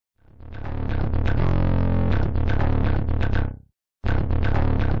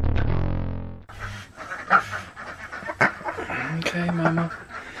Mama.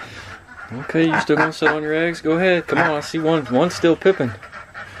 Okay, you still gonna sit on your eggs? Go ahead. Come on, I see one. One's still pipping.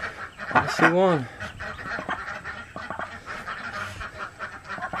 I see one.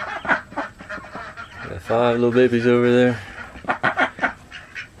 Got 5 little babies over there.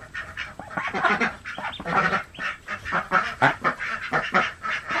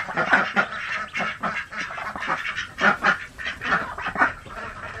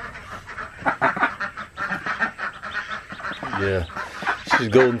 Yeah, she's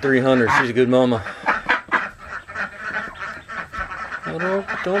golden 300. She's a good mama. Oh,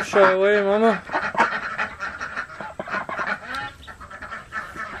 don't shy away, Mama.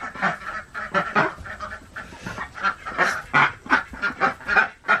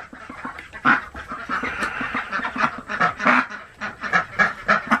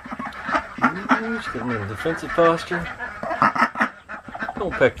 Ooh, she's getting in a defensive posture.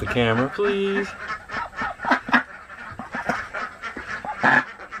 Don't peck the camera, please.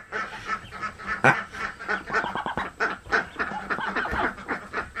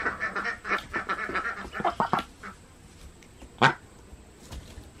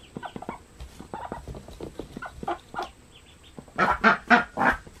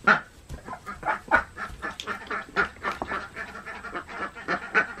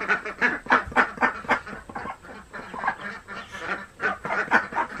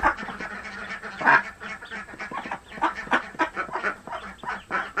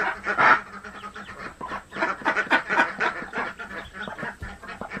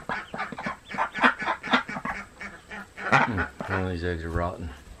 All these eggs are rotten.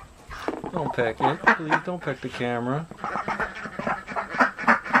 Don't peck it. Please don't peck the camera.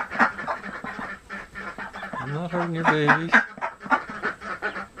 I'm not hurting your babies.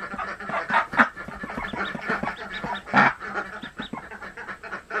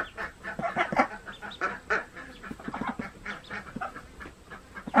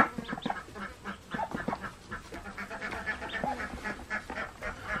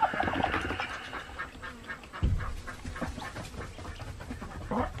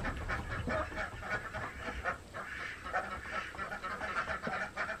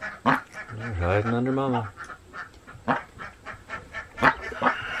 They're hiding under Mama.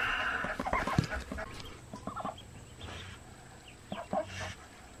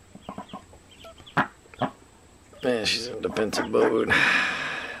 Man, she's in defensive mode.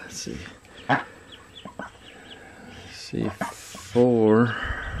 Let's see. C4.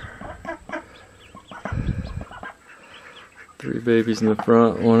 3 babies in the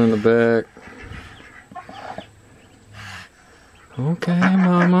front, 1 in the back. Okay,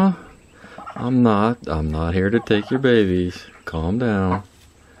 Mama. I'm not here to take your babies. Calm down.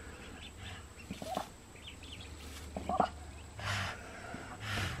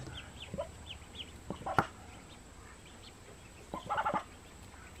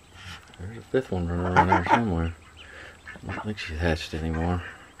 There's a 5th one running around there somewhere. I don't think she's hatched anymore.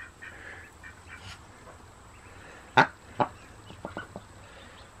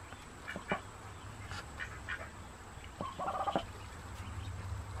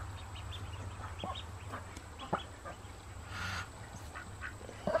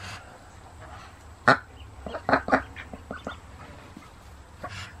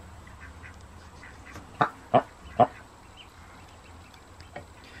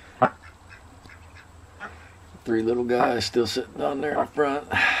 Three little guys still sitting down there in the front.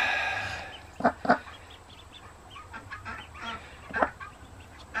 I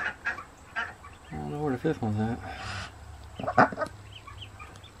don't know where the 5th one's at.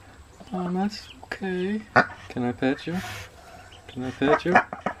 That's okay. Can I pet you? Can I pet you?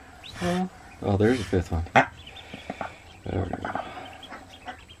 Oh, there's the 5th one. There we go.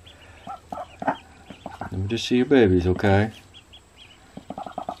 Let me just see your babies, okay?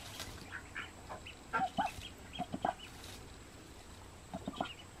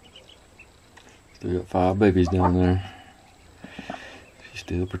 Still got 5 babies down there. She's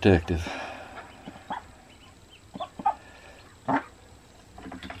still protective.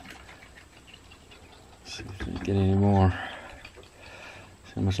 See if we can get any more.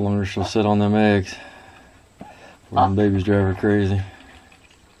 See how much longer she'll sit on them eggs before them babies drive her crazy.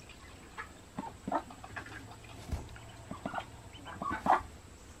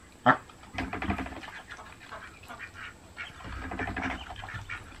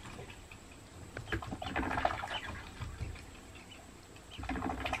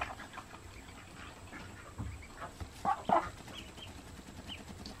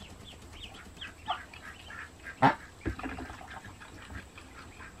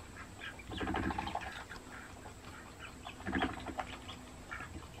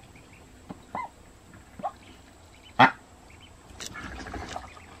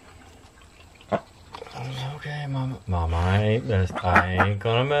 ain't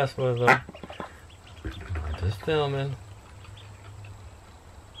gonna mess with them. I'm just filming.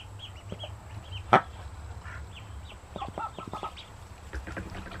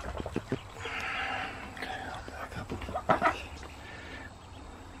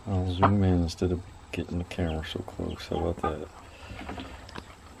 I'll zoom in instead of getting the camera so close. How about that?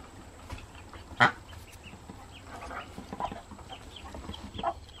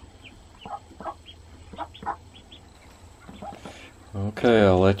 Okay,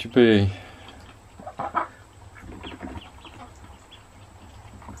 I'll let you be.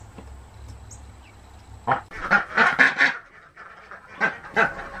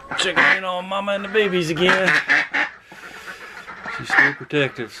 Checking in on Mama and the babies again. She's still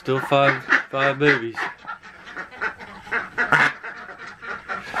protective. Still five babies.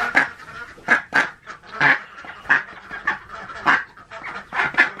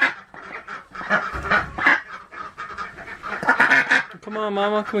 Come on,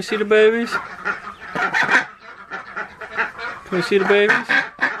 Mama. Can we see the babies? Can we see the babies?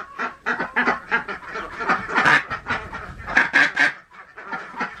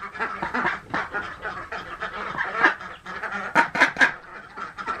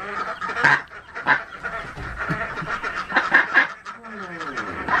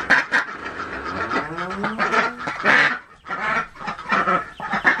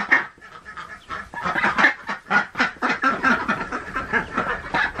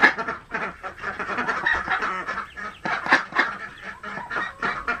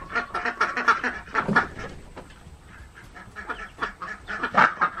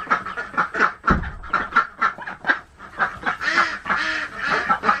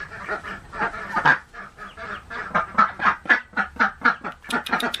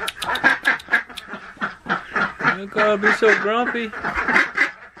 You gotta be so grumpy.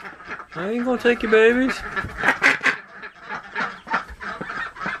 I ain't gonna take your babies.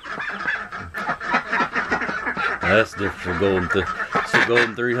 That's different from it's a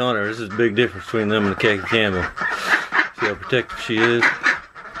golden 300. This is a big difference between them and the khaki Campbell. See how protective she is?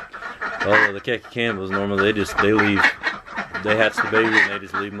 Although the khaki Campbells normally they leave. They hatch the baby and they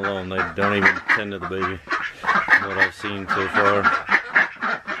just leave them alone. They don't even tend to the baby. From what I've seen so far.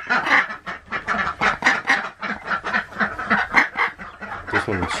 This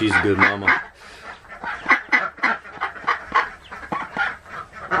one, she's a good mama.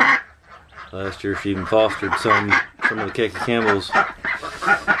 Last year she even fostered some of the khaki Campbells. She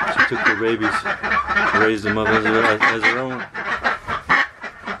took their babies, raised them up as her own.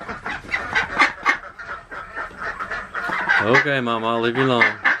 Okay, Mama, I'll leave you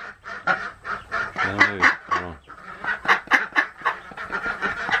alone. Now move. Come on.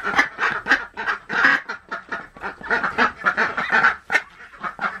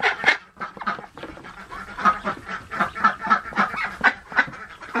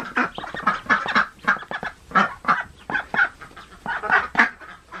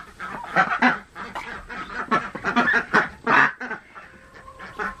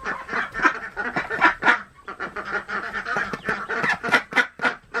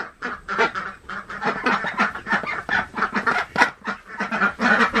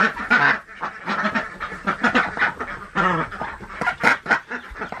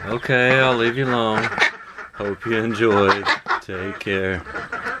 Okay, I'll leave you alone. Hope you enjoyed. Take care.